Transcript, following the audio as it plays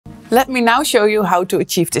Let me now show you how to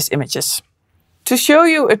achieve these images. To show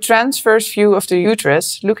you a transverse view of the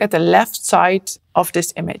uterus, look at the left side of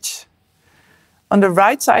this image. On the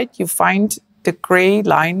right side, you find the gray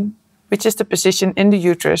line, which is the position in the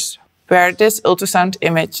uterus where this ultrasound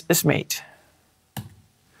image is made.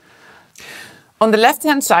 On the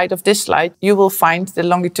left-hand side of this slide, you will find the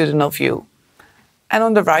longitudinal view. And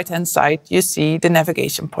on the right-hand side, you see the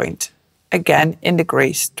navigation point, again in the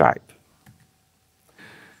gray stripe.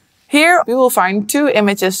 Here we will find two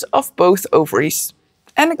images of both ovaries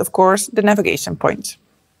and, of course, the navigation point.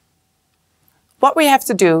 What we have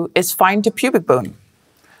to do is find the pubic bone.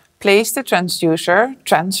 Place the transducer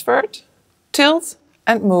transferred, tilt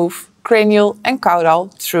and move cranial and caudal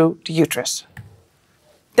through the uterus.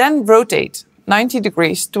 Then rotate 90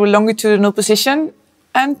 degrees to a longitudinal position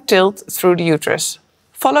and tilt through the uterus.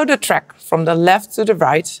 Follow the track from the left to the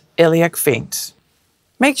right iliac veins.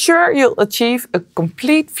 Make sure you'll achieve a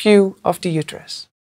complete view of the uterus.